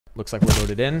Looks like we're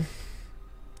loaded in.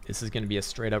 This is going to be a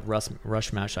straight up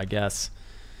rush match, I guess.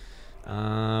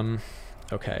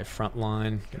 Okay, front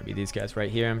line. Going to be these guys right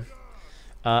here.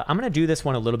 I'm going to do this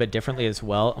one a little bit differently as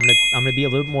well. I'm going to be a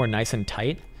little bit more nice and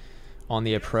tight on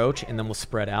the approach, and then we'll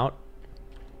spread out.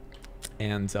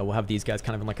 And we'll have these guys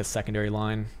kind of in like a secondary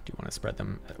line. Do you want to spread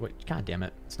them? Wait, God damn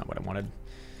it. That's not what I wanted.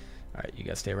 All right, you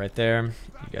guys stay right there.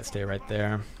 You guys stay right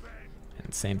there.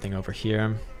 And same thing over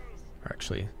here. Or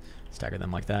actually, stagger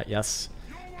them like that. Yes.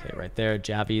 Okay, right there.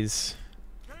 Jabbies.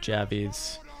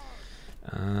 Jabbies.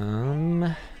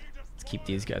 Let's keep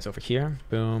these guys over here.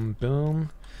 Boom,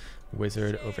 boom.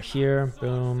 Wizard over here.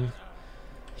 Boom.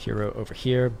 Hero over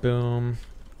here. Boom.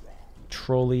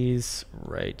 Trolleys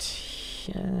right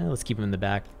here. Let's keep them in the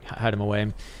back. Hide them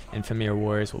away. And Familiar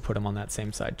Warriors, we'll put them on that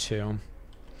same side too.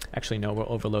 Actually, no, we'll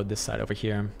overload this side over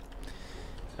here.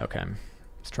 Okay.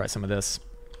 Let's try some of this.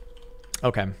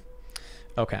 Okay.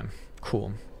 Okay.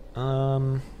 Cool.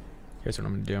 Here's what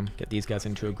I'm going to do. Get these guys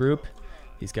into a group.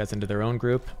 These guys into their own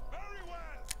group.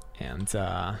 And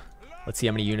let's see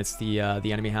how many units the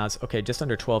enemy has. Okay, just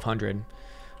under 1,200. All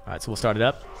right, so we'll start it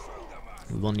up.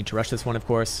 We will need to rush this one, of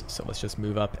course. So let's just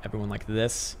move up everyone like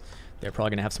this. They're probably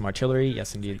going to have some artillery.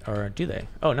 Yes, indeed. Or do they?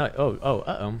 Oh, no.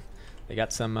 Uh-oh. They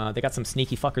got some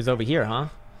sneaky fuckers over here, huh?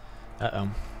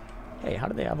 Uh-oh. Hey, how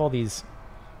do they have all these...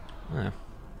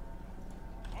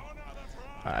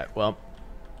 Alright, well,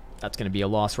 that's going to be a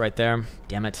loss right there.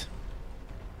 Damn it.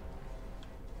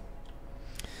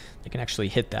 They can actually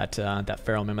hit that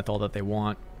Feral Mammoth all that they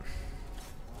want.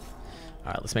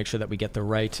 Alright, let's make sure that we get the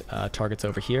right targets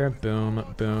over here.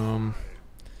 Boom, boom,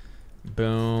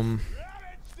 boom,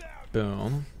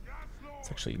 boom. Let's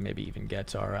actually maybe even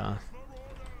get our...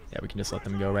 yeah, we can just let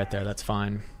them go right there. That's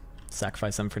fine.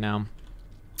 Sacrifice them for now.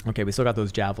 Okay, we still got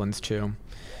those javelins too.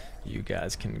 You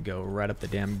guys can go right up the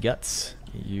damn guts.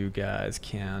 You guys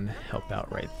can help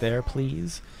out right there,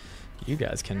 please. You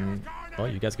guys can... Well,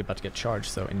 you guys are about to get charged,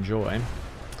 so enjoy.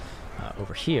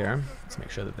 Over here, let's make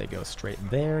sure that they go straight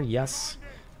there. Yes.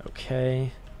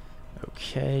 Okay.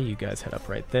 Okay, you guys head up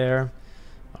right there.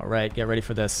 All right, get ready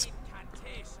for this.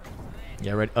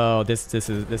 Get ready. Oh, this is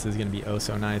going to be oh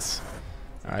so nice.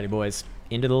 Alrighty, boys.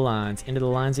 Into the lines. Into the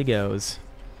lines he goes.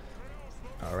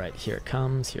 Alright, here it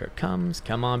comes. Here it comes.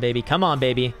 Come on, baby. Come on,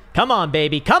 baby. Come on,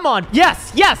 baby. Come on.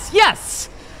 Yes! Yes! Yes!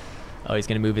 Oh, he's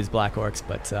going to move his Black Orcs,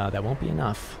 but that won't be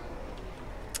enough.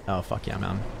 Oh, fuck yeah,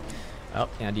 man. Oh,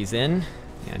 and he's in.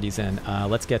 And he's in.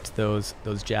 Let's get those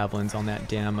javelins on that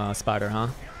damn spider, huh?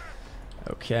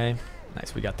 Okay.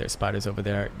 Nice. We got their spiders over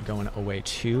there going away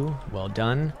too. Well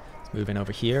done. Let's move in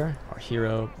over here. Our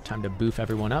hero. Time to boof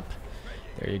everyone up.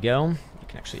 There you go. You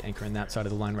can actually anchor in that side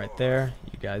of the line right there.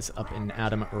 You guys up in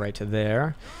Adam right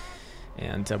there.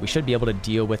 And we should be able to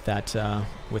deal with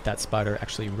that spider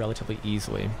actually relatively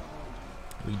easily.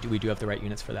 We do have the right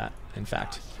units for that, in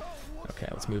fact. Okay,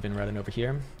 let's move in right in over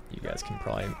here. You guys can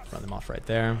probably run them off right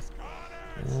there.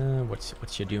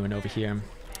 What's you doing over here?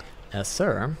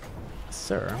 Sir.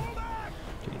 Sir.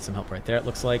 Do you need some help right there, it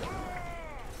looks like.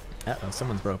 Uh-oh,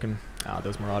 someone's broken. Ah,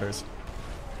 those marauders.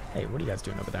 Hey, what are you guys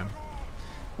doing over there?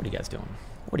 What are you guys doing?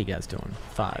 What are you guys doing?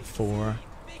 5, 4,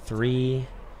 3,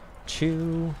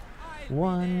 2,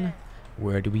 1.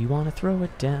 Where do we want to throw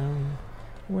it down?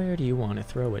 Where do you want to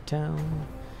throw it down?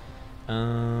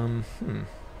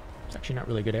 It's actually not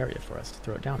really a good area for us to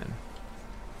throw it down in.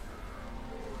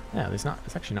 Yeah, it's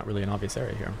actually not really an obvious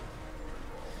area here.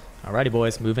 Alrighty,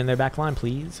 boys, move in their back line,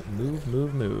 please. Move,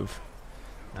 move, move.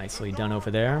 Nicely done over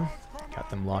there. Got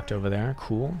them locked over there.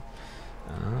 Cool.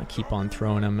 Keep on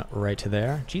throwing them right to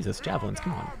there. Jesus, javelins,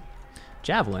 come on.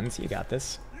 Javelins, you got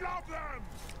this.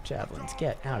 Javelins,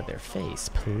 get out of their face,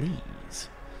 please.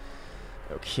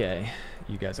 Okay,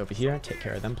 you guys over here, take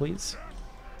care of them, please.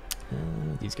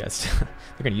 These guys,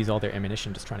 they're going to use all their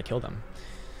ammunition just trying to kill them.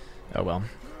 Oh well.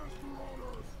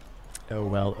 Oh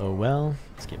well, oh well.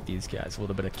 Let's give these guys a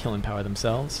little bit of killing power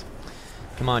themselves.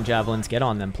 Come on, javelins, get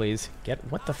on them, please.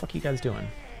 What the fuck are you guys doing?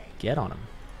 Get on them.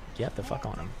 Get the fuck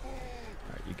on them.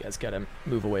 Alright, you guys gotta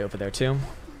move away over there too.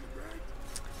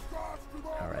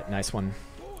 Alright, nice one.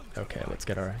 Okay, let's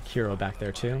get our hero back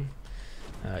there too.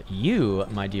 You,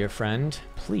 my dear friend,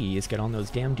 please get on those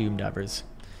damn Doom Divers.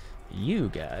 You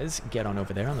guys get on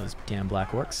over there on those damn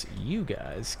Black Orcs. You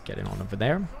guys get in on over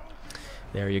there.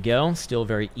 There you go. Still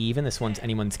very even. This one's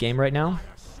anyone's game right now.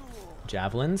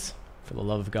 Javelins, for the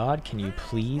love of God, can you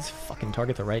please fucking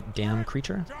target the right damn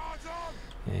creature?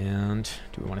 And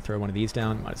do we want to throw one of these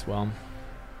down? Might as well.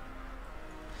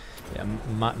 Yeah,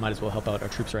 might as well help out our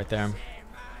troops right there.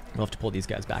 We'll have to pull these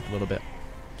guys back a little bit,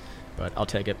 but I'll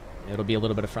take it. It'll be a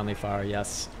little bit of friendly fire.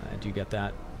 Yes, I do get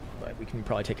that. but we can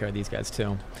probably take care of these guys too.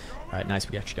 All right, nice.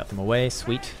 We actually got them away.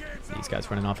 Sweet. These guys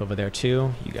running off over there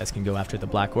too. You guys can go after the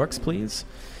black orcs, please.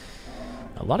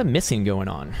 A lot of missing going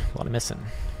on. A lot of missing.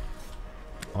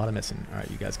 A lot of missing. All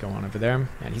right, you guys go on over there.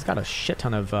 And he's got a shit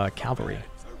ton of cavalry.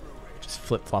 Just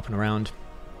flip-flopping around.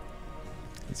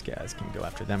 These guys can go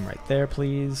after them right there,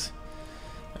 please.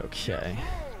 Okay.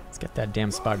 Let's get that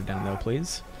damn spider down, though,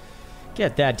 please.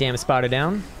 Get that damn spider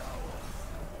down.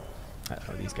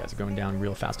 Uh-oh, these guys are going down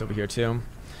real fast over here, too.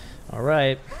 All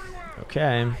right.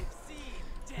 Okay.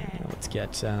 Let's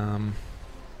get...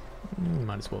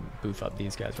 might as well boof up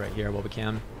these guys right here while we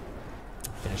can.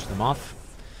 Finish them off.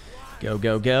 Go,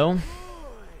 go, go.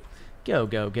 Go,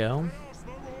 go, go.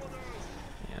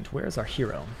 And where's our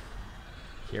hero?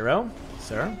 Hero?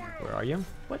 Sir? Where are you?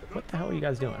 What the hell are you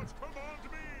guys doing?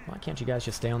 Why can't you guys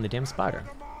just stay on the damn spider?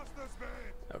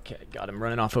 Okay, got him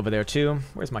running off over there too.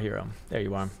 Where's my hero? There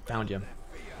you are. Found you.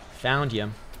 Found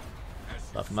you.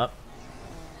 Buff him up.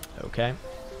 Okay.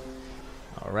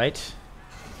 Alright.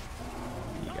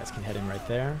 You guys can head in right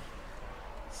there.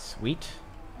 Sweet.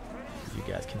 You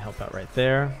guys can help out right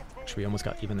there. Actually, we almost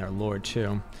got even their lord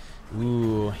too.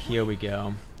 Ooh, here we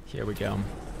go. Here we go.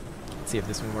 Let's see if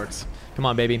this one works. Come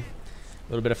on, baby.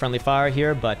 A little bit of friendly fire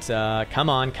here, but come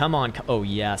on, come on. Oh,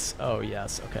 yes. Oh,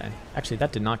 yes. Okay. Actually,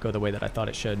 that did not go the way that I thought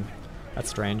it should. That's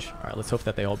strange. All right, let's hope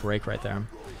that they all break right there.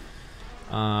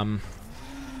 Mammoth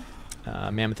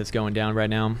is going down right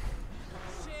now.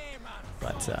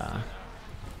 But let's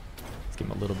give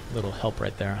him a little help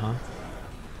right there, huh?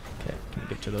 Okay, can we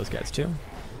get to those guys too?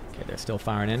 Okay, they're still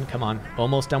firing in. Come on.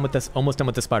 Almost done with this. Almost done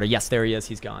with the spider. Yes, there he is.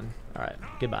 He's gone. All right,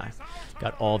 goodbye.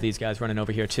 Got all these guys running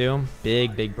over here too.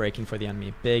 Big breaking for the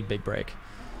enemy. Big break.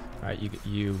 All right,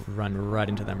 you run right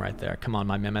into them right there. Come on,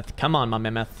 my Mammoth. Come on, my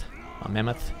Mammoth. My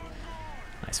Mammoth.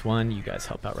 Nice one. You guys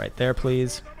help out right there,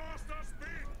 please.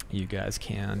 You guys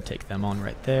can take them on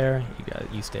right there.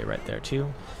 You stay right there too.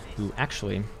 Ooh,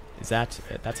 actually,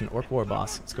 that's an orc war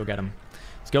boss. Let's go get him.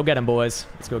 Let's go get him, boys.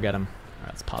 Let's go get him. All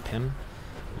right, let's pop him.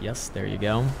 Yes, there you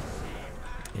go.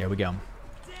 Here we go.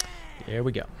 Here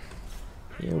we go.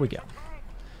 Here we go.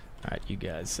 All right, you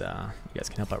guys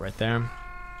can help out right there.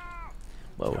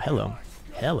 Whoa, hello.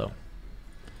 Hello.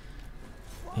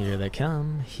 Here they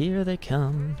come. Here they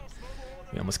come.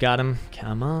 We almost got him.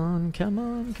 Come on, come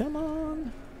on, come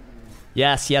on.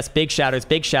 Yes, yes, big shatters,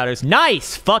 big shatters.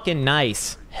 Nice! Fucking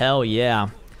nice. Hell yeah.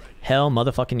 Hell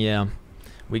motherfucking yeah.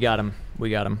 We got him. We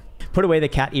got him. Put away the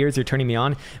cat ears, you're turning me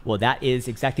on. Well, that is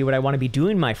exactly what I want to be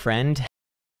doing, my friend.